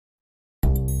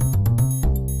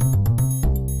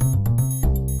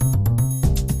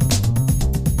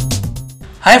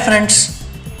Hi friends,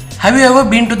 have you ever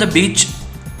been to the beach,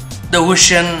 the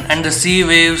ocean and the sea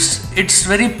waves? It's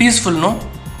very peaceful, no?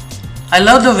 I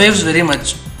love the waves very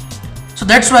much. So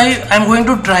that's why I'm going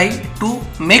to try to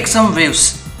make some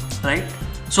waves, right?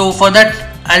 So for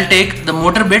that I'll take the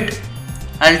motor bit,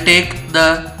 I'll take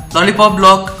the lollipop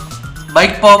block,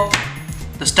 bike pop,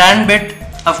 the stand bit.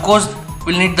 Of course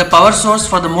we'll need the power source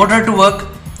for the motor to work,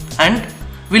 and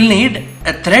we'll need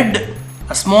a thread,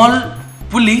 a small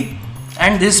pulley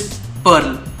and this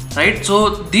pearl, right? So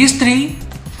these three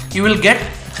you will get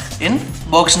in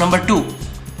box number 2.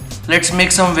 Let's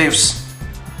make some waves.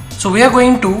 So we are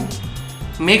going to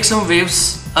make some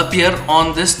waves appear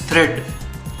on this thread.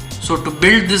 So to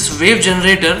build this wave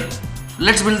generator,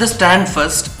 let's build the stand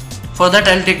first. For that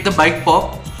I'll take the bike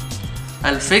pop,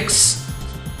 I'll fix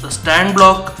the stand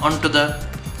block onto the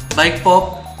bike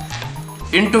pop,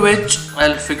 into which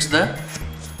I'll fix the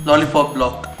lollipop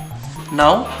block.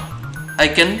 Now I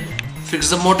can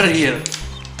fix the motor here.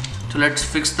 So let's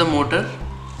fix the motor.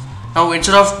 Now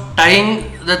instead of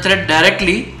tying the thread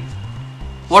directly,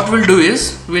 what we'll do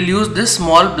is we'll use this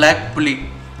small black pulley,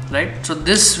 right? So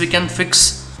this we can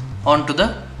fix onto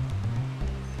the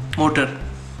motor,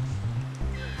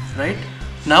 right?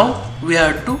 Now we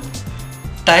have to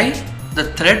tie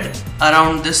the thread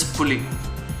around this pulley.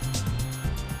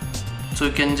 So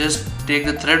you can just take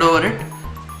the thread over it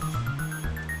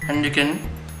and you can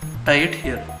tie it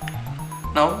here.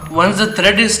 Now once the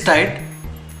thread is tied,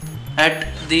 at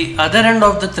the other end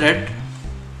of the thread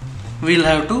we'll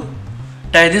have to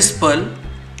tie this pearl,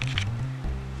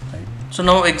 right? So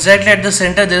now exactly at the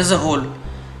center there is a hole,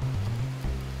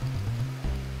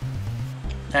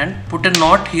 and put a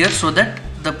knot here so that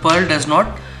the pearl does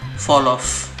not fall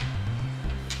off.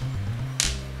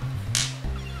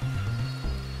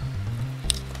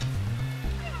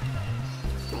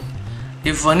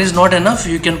 If one is not enough,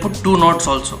 you can put 2 knots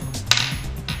also.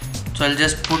 So I'll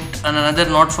just put another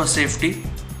knot for safety.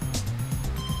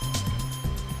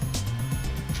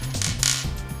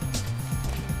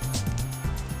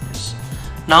 Yes.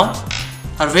 Now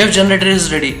our wave generator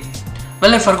is ready.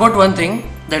 Well, I forgot one thing,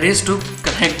 that is to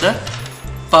connect the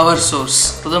power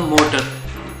source to the motor.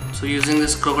 So using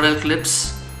this crocodile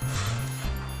clips,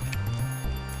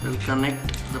 we'll connect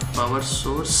the power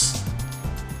source.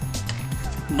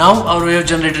 Now our wave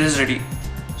generator is ready.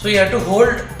 So you have to hold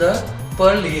the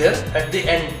pearl here at the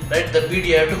end, right? The bead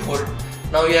you have to hold.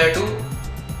 Now you have to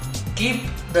keep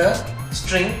the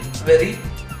string very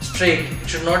straight. It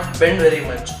should not bend very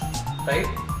much, right?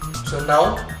 So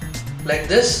now like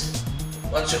this,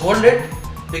 once you hold it,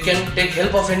 we can take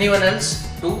help of anyone else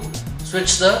to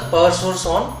switch the power source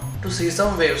on to see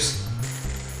some waves.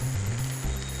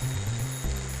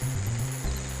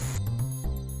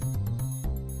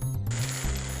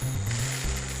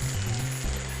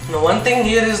 Now one thing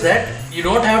here is that you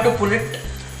don't have to pull it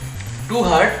too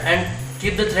hard and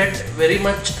keep the thread very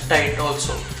much tight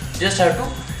also. Just have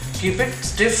to keep it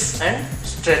stiff and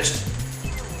stretched.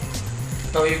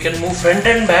 Now you can move front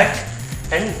and back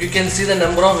and you can see the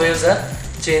number of waves are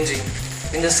changing.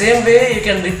 In the same way you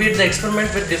can repeat the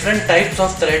experiment with different types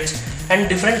of threads and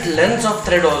different lengths of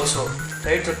thread also,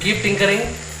 right? So keep tinkering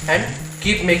and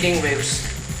keep making waves.